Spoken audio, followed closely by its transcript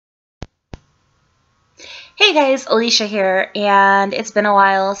Hey guys, Alicia here, and it's been a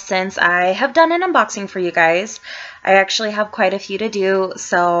while since I have done an unboxing for you guys. I actually have quite a few to do,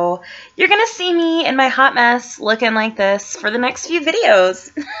 so you're gonna see me in my hot mess looking like this for the next few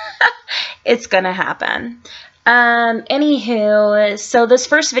videos. It's gonna happen. Anywho, so this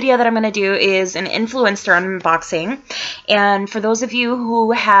first video that I'm going to do is an influencer unboxing, and for those of you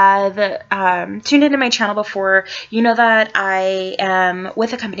who have tuned into my channel before, you know that I am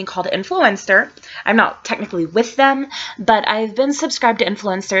with a company called Influencer. I'm not technically with them, but I've been subscribed to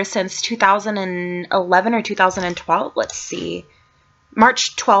Influencer since 2011 or 2012. Let's see,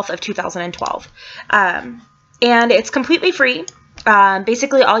 March 12th of 2012, and it's completely free.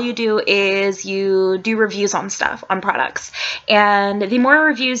 Basically all you do is you do reviews on stuff, on products, and the more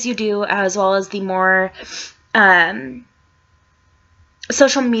reviews you do, as well as the more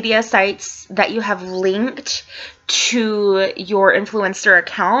social media sites that you have linked to your influencer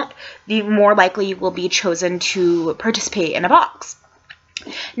account, the more likely you will be chosen to participate in a box.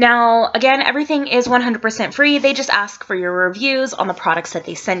 Now, again, everything is 100% free. They just ask for your reviews on the products that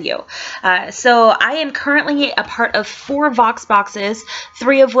they send you. So I am currently a part of 4 Voxboxes,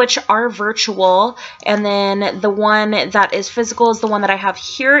 3 of which are virtual, and then the one that is physical is the one that I have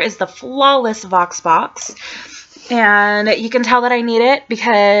here, is the Flawless Voxbox. And you can tell that I need it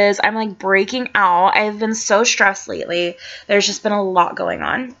because I'm like breaking out. I've been so stressed lately. There's just been a lot going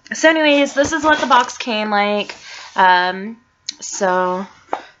on. So anyways, this is what the box came like. So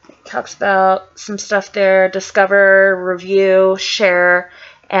it talks about some stuff there: discover, review, share,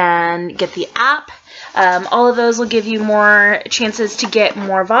 and get the app. All of those will give you more chances to get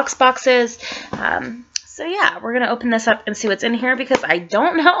more Voxboxes. So yeah, we're going to open this up and see what's in here because I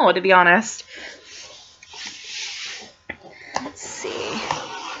don't know, to be honest. Let's see.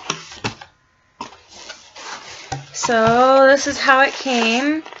 So this is how it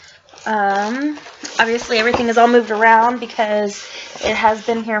came. Obviously everything is all moved around because it has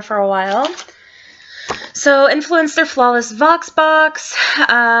been here for a while. So Influencer Flawless Voxbox.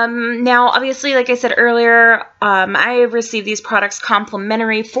 Now obviously, like I said earlier, I received these products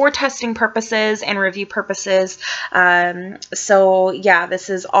complimentary for testing purposes and review purposes. So yeah, this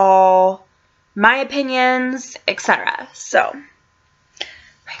is all my opinions, etc. So,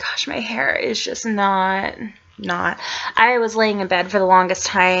 my gosh, my hair is just not. I was laying in bed for the longest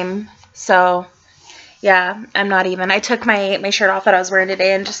time, so yeah, I'm not even. I took my shirt off that I was wearing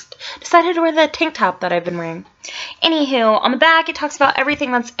today and just decided to wear the tank top that I've been wearing. Anywho, on the back it talks about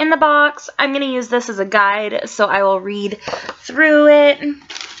everything that's in the box. I'm going to use this as a guide, so I will read through it.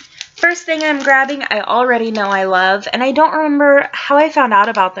 First thing I'm grabbing, I already know I love, and I don't remember how I found out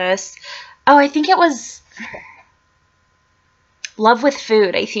about this. Oh, I think it was Love with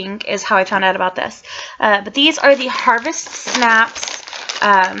Food, I think, is how I found out about this. But these are the Harvest Snaps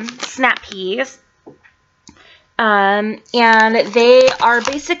snap peas. And they are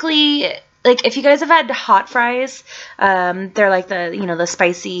basically, like, if you guys have had hot fries, they're like the, you know, the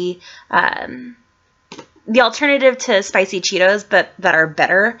spicy, the alternative to spicy Cheetos, but that are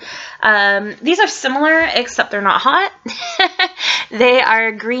better. These are similar, except they're not hot. They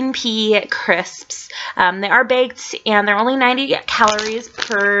are green pea crisps. They are baked, and they're only 90 calories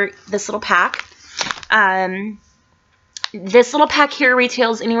per this little pack. This little pack here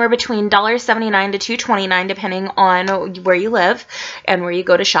retails anywhere between $1.79 to $2.29 depending on where you live and where you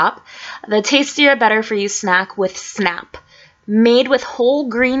go to shop. The tastier, better for you snack with Snap. Made with whole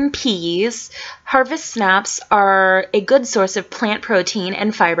green peas, Harvest Snaps are a good source of plant protein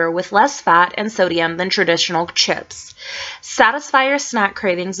and fiber with less fat and sodium than traditional chips. Satisfy your snack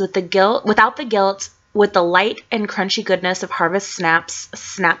cravings with without the guilt, with the light and crunchy goodness of Harvest Snaps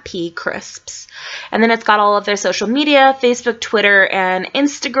Snap Pea Crisps. And then it's got all of their social media: Facebook, Twitter, and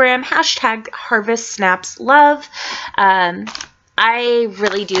Instagram, hashtag Harvest Snaps Love. I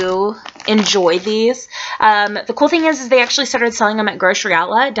really do enjoy these. The cool thing is they actually started selling them at Grocery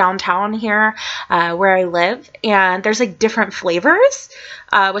Outlet downtown here where I live, and there's like different flavors,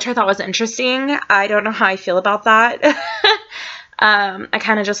 which I thought was interesting. I don't know how I feel about that. I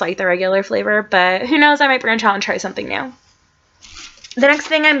kind of just like the regular flavor, but who knows, I might branch out and try something new. The next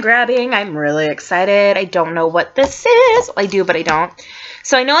thing I'm grabbing, I'm really excited. I don't know what this is. Well, I do, but I don't.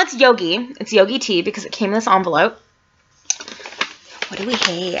 So I know it's Yogi. It's Yogi tea because it came in this envelope. What do we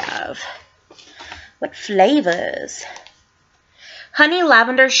have? What flavors? Honey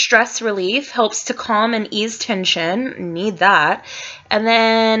Lavender Stress Relief helps to calm and ease tension. Need that. And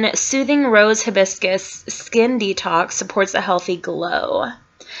then Soothing Rose Hibiscus Skin Detox supports a healthy glow.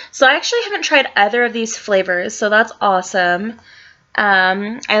 So I actually haven't tried either of these flavors, so that's awesome.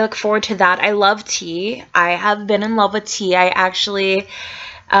 I look forward to that. I love tea. I have been in love with tea. I actually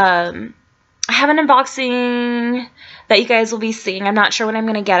I have an unboxing that you guys will be seeing. I'm not sure when I'm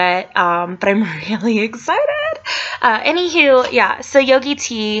going to get it, but I'm really excited. Anywho, yeah, so Yogi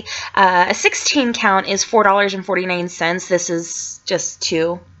Tea, a 16 count is $4.49. This is just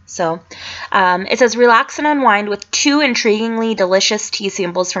 2. So it says, relax and unwind with 2 intriguingly delicious tea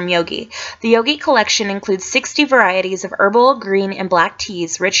samples from Yogi. The Yogi collection includes 60 varieties of herbal, green, and black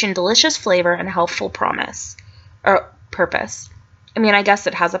teas, rich in delicious flavor and healthful promise. Or purpose. I mean, I guess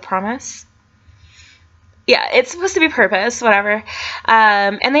it has a promise. Yeah, it's supposed to be purpose, whatever.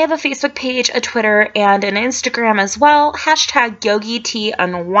 And they have a Facebook page, a Twitter, and an Instagram as well. Hashtag Yogi Tea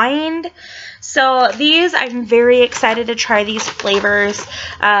Unwind. So these, I'm very excited to try these flavors.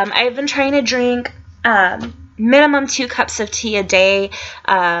 I've been trying to drink minimum 2 cups of tea a day.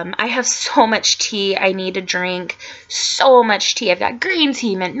 I have so much tea I need to drink. So much tea. I've got green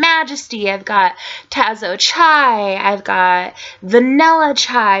tea, mint majesty. I've got Tazo chai. I've got vanilla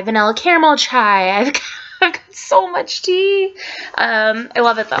chai, vanilla caramel chai. I've got so much tea. I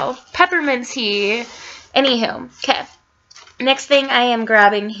love it though. Peppermint tea. Anywho, okay. Next thing I am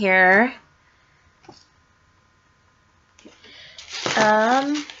grabbing here.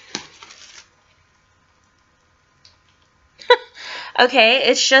 Okay,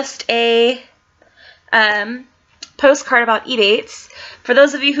 it's just a postcard about Ebates. For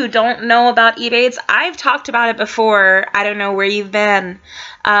those of you who don't know about Ebates, I've talked about it before. I don't know where you've been.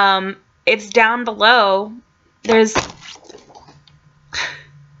 It's down below. There's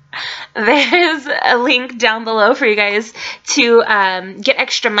a link down below for you guys to get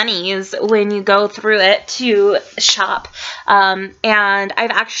extra monies when you go through it to shop. And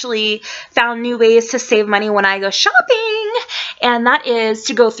I've actually found new ways to save money when I go shopping, and that is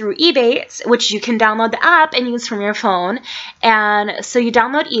to go through Ebates, which you can download the app and use from your phone. And so you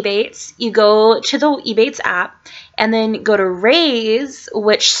download Ebates, you go to the Ebates app, and then go to Raise,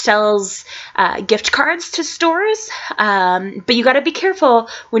 which sells gift cards to stores. But you got to be careful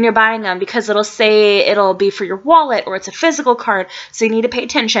when you're buying them because it'll say it'll be for your wallet or it's a physical card, so you need to pay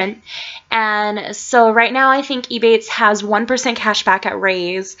attention. And so right now I think Ebates has 1% cash back at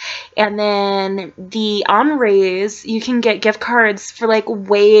Raise, and then on Raise you can get gift cards for like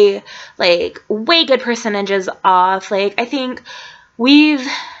way good percentages off. Like I think we've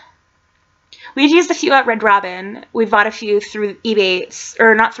used a few at Red Robin. We bought a few through Ebates,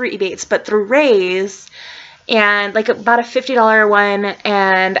 or not through Ebates, but through Raise, and like about a $50 one,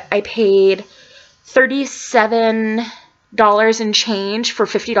 and I paid $37 and change for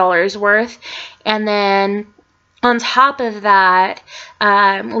 $50 worth. And then on top of that,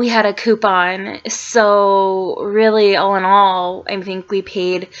 we had a coupon. So really, all in all, I think we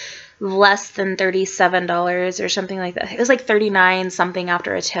paid less than $37 or something like that. It was like 39 something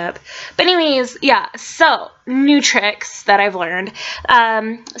after a tip. But anyways, yeah, so new tricks that I've learned.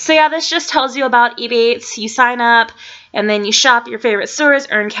 So yeah, this just tells you about Ebates. You sign up and then you shop your favorite stores,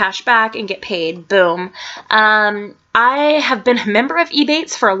 earn cash back, and get paid. Boom. I have been a member of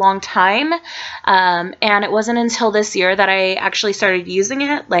Ebates for a long time, and it wasn't until this year that I actually started using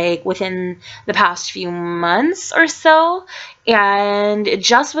it, like within the past few months or so, and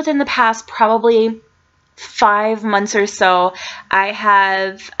just within the past probably 5 months or so, I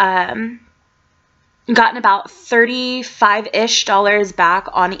have gotten about $35-ish back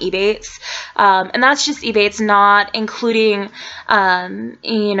on Ebates, and that's just Ebates, not including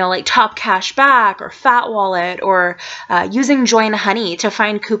you know, like Top Cash Back or Fat Wallet, or using Join Honey to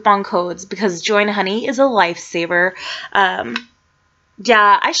find coupon codes, because Join Honey is a lifesaver.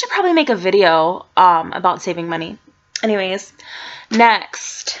 Yeah, I should probably make a video about saving money. Anyways,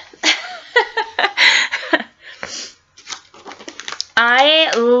 next. I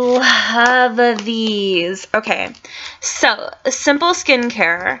love these. Okay, so Simple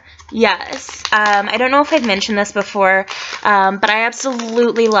Skincare. Yes, I don't know if I've mentioned this before, but I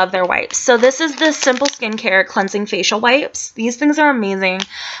absolutely love their wipes. So this is the Simple Skincare Cleansing Facial Wipes. These things are amazing.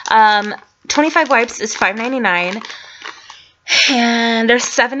 25 wipes is $5.99, and there's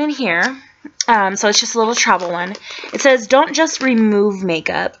 7 in here. So it's just a little travel one. It says, don't just remove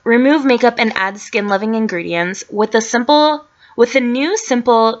makeup. Remove makeup and add skin-loving ingredients with the new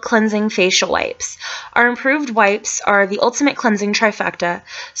Simple Cleansing Facial Wipes. Our improved wipes are the ultimate cleansing trifecta.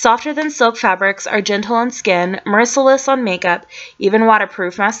 Softer than silk fabrics, are gentle on skin, merciless on makeup, even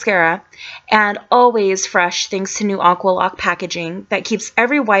waterproof mascara, and always fresh thanks to new Aqua Lock packaging that keeps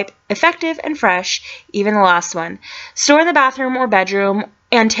every wipe effective and fresh, even the last one. Store in the bathroom or bedroom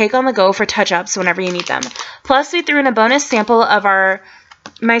and take on the go for touch-ups whenever you need them. Plus, we threw in a bonus sample of our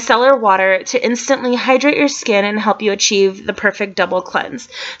micellar water to instantly hydrate your skin and help you achieve the perfect double cleanse.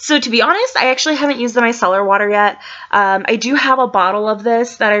 So to be honest, I actually haven't used the micellar water yet. I do have a bottle of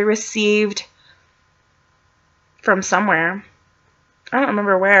this that I received from somewhere. I don't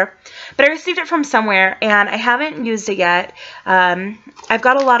remember where, but I received it from somewhere, and I haven't used it yet. I've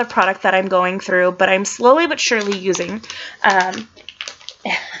got a lot of product that I'm going through, but I'm slowly but surely using.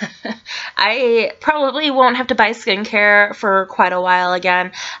 I probably won't have to buy skincare for quite a while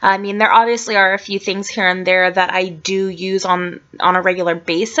again. I mean, there obviously are a few things here and there that I do use on a regular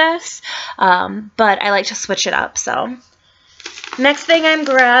basis, but I like to switch it up, so. Next thing I'm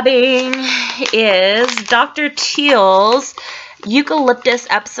grabbing is Dr. Teal's Eucalyptus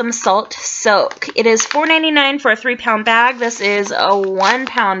Epsom Salt Soak. It is $4.99 for a 3-pound bag. This is a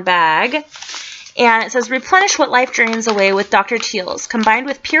 1-pound bag. And it says, replenish what life drains away with Dr. Teal's. Combined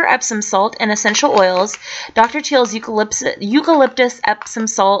with pure Epsom salt and essential oils, Dr. Teal's Eucalyptus Epsom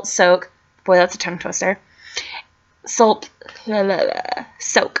Salt Soak. Boy, that's a tongue twister. Soak.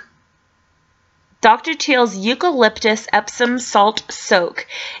 Dr. Teal's Eucalyptus Epsom Salt Soak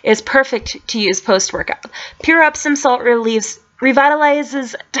is perfect to use post-workout. Pure Epsom salt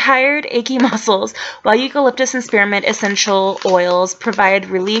revitalizes tired, achy muscles, while eucalyptus and spearmint essential oils provide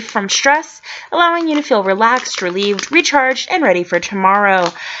relief from stress, allowing you to feel relaxed, relieved, recharged, and ready for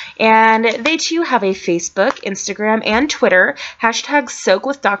tomorrow. And they too have a Facebook, Instagram, and Twitter,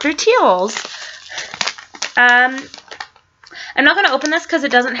 #SoakWithDrTeals. I'm not going to open this because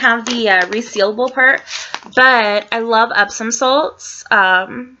it doesn't have the resealable part, but I love Epsom salts.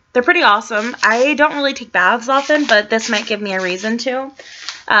 They're pretty awesome. I don't really take baths often, but this might give me a reason to.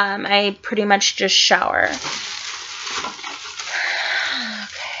 I pretty much just shower.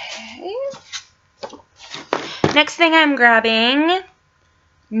 Okay. Next thing I'm grabbing,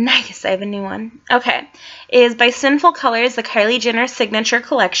 nice, I have a new one. Okay, is by Sinful Colors, the Kylie Jenner Signature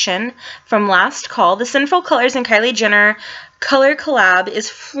Collection from Last Call. The Sinful Colors and Kylie Jenner Color Collab is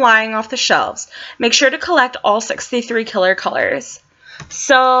flying off the shelves. Make sure to collect all 63 killer colors.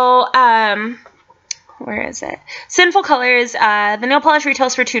 So, where is it? Sinful Colors, the nail polish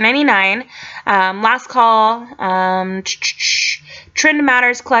retails for $2.99. Last Call, Trend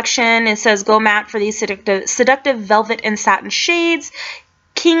Matters collection. It says go matte for these seductive velvet and satin shades.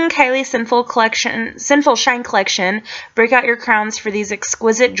 King Kylie Sinful Shine Collection. Break out your crowns for these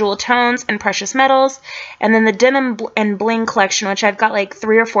exquisite jewel tones and precious metals. And then the Denim and Bling Collection, which I've got like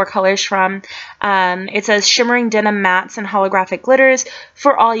 3 or 4 colors from. It says Shimmering Denim Mattes and Holographic Glitters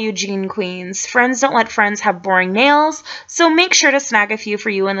for all you Jean Queens. Friends don't let friends have boring nails, so make sure to snag a few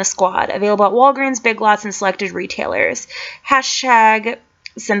for you and the squad. Available at Walgreens, Big Lots, and selected retailers.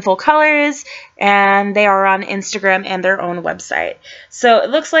 #Sinful Colors, and they are on Instagram and their own website. So it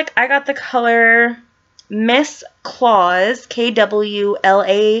looks like I got the color Miss Claws,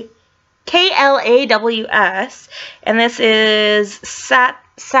 KLAWS, and this is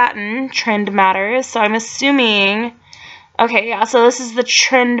Satin Trend Matters. So I'm assuming, okay, yeah, so this is the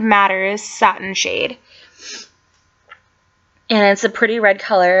Trend Matters Satin shade. And it's a pretty red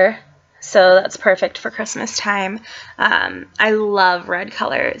color. So that's perfect for Christmas time. I love red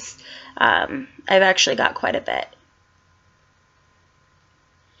colors. I've actually got quite a bit.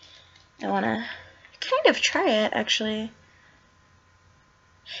 I want to kind of try it, actually.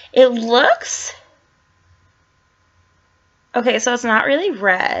 It looks... Okay, so it's not really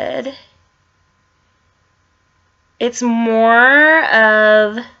red. It's more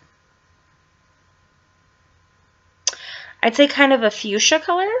of... I'd say kind of a fuchsia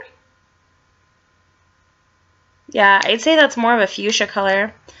color. Yeah, I'd say that's more of a fuchsia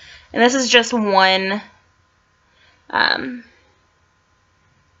color. And this is just one.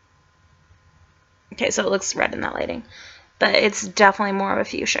 Okay, so it looks red in that lighting. But it's definitely more of a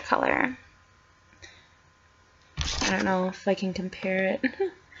fuchsia color. I don't know if I can compare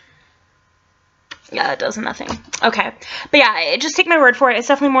it. Yeah, it does nothing. Okay. But yeah, just take my word for it. It's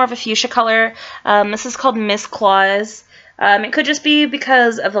definitely more of a fuchsia color. This is called Miss Claws. It could just be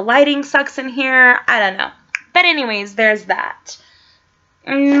because of the lighting sucks in here. I don't know. But anyways, there's that.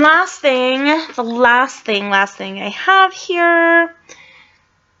 And last thing I have here.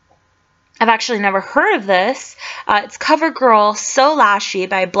 I've actually never heard of this. It's CoverGirl So Lashy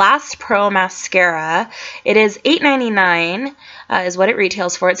by Blast Pro Mascara. It is $8.99 is what it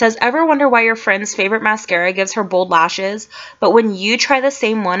retails for. It says, ever wonder why your friend's favorite mascara gives her bold lashes, but when you try the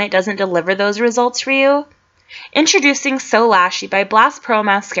same one, it doesn't deliver those results for you? Introducing So Lashy by Blast Pro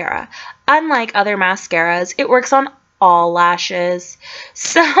Mascara. Unlike other mascaras, it works on all lashes.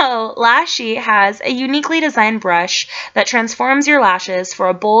 So, Lashy has a uniquely designed brush that transforms your lashes for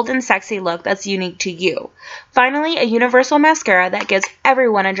a bold and sexy look that's unique to you. Finally, a universal mascara that gives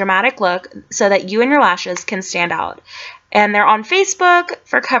everyone a dramatic look so that you and your lashes can stand out. And they're on Facebook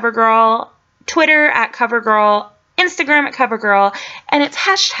for CoverGirl, Twitter at CoverGirl, Instagram at CoverGirl, and it's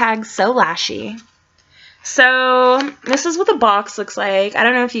 #SoLashy. So this is what the box looks like. I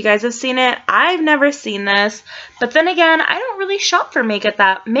don't know if you guys have seen it. I've never seen this, but then again, I don't really shop for makeup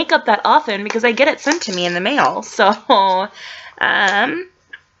that often because I get it sent to me in the mail. So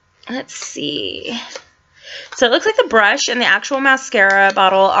let's see. So it looks like the brush and the actual mascara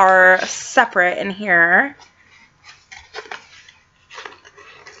bottle are separate in here.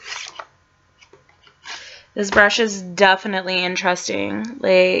 This brush is definitely interesting.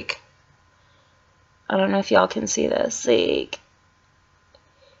 Like, I don't know if y'all can see this. Like,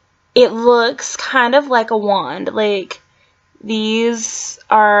 it looks kind of like a wand. Like, these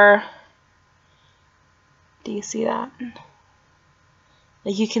are, do you see that?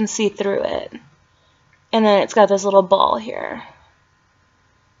 Like, you can see through it. And then it's got this little ball here.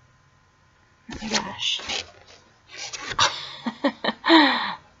 Oh my gosh.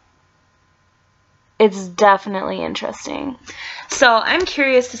 It's definitely interesting. So I'm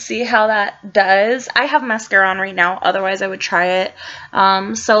curious to see how that does. I have mascara on right now, otherwise I would try it.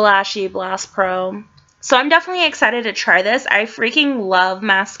 So Lashy Blast Pro. So I'm definitely excited to try this. I freaking love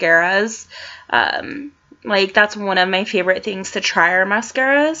mascaras. Like, that's one of my favorite things to try are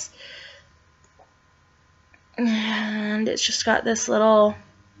mascaras. And it's just got this little,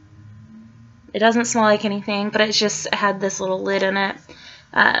 it doesn't smell like anything, but it just had this little lid in it.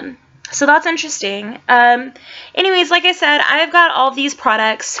 So that's interesting. Anyways, like I said, I've got all these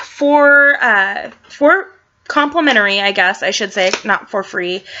products for complimentary, I guess I should say, not for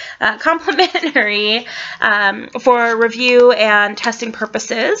free, complimentary for review and testing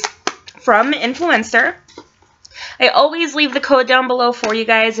purposes from Influencer. I always leave the code down below for you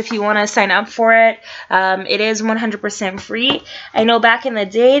guys if you want to sign up for it. It is 100% free. I know back in the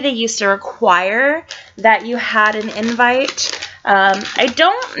day they used to require that you had an invite. I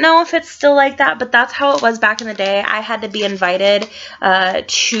don't know if it's still like that, but that's how it was back in the day. I had to be invited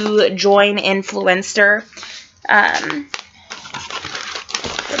to join Influencer.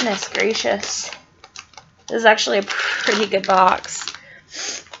 Goodness gracious. This is actually a pretty good box.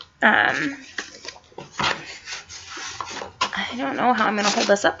 I don't know how I'm going to hold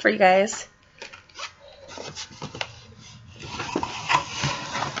this up for you guys.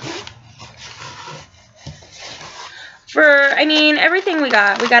 I mean, everything we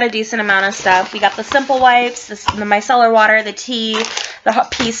got a decent amount of stuff. We got the Simple Wipes, the micellar water, the tea, the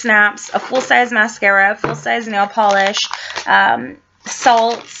pea snaps, a full-size mascara, full-size nail polish,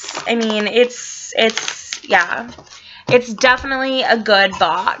 salts. I mean, yeah. It's definitely a good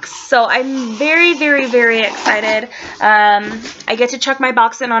box. So I'm very, very, very excited. I get to check my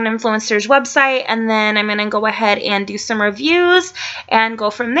box in on Influencer's website, and then I'm going to go ahead and do some reviews and go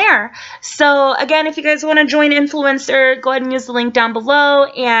from there. So again, if you guys want to join Influencer, go ahead and use the link down below,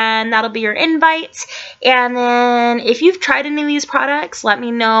 and that'll be your invite. And then if you've tried any of these products, let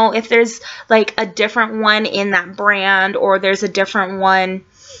me know if there's like a different one in that brand, or there's a different one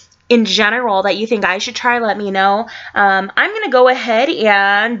in general that you think I should try. Let me know. I'm going to go ahead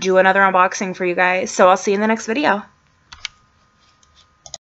and do another unboxing for you guys. So I'll see you in the next video.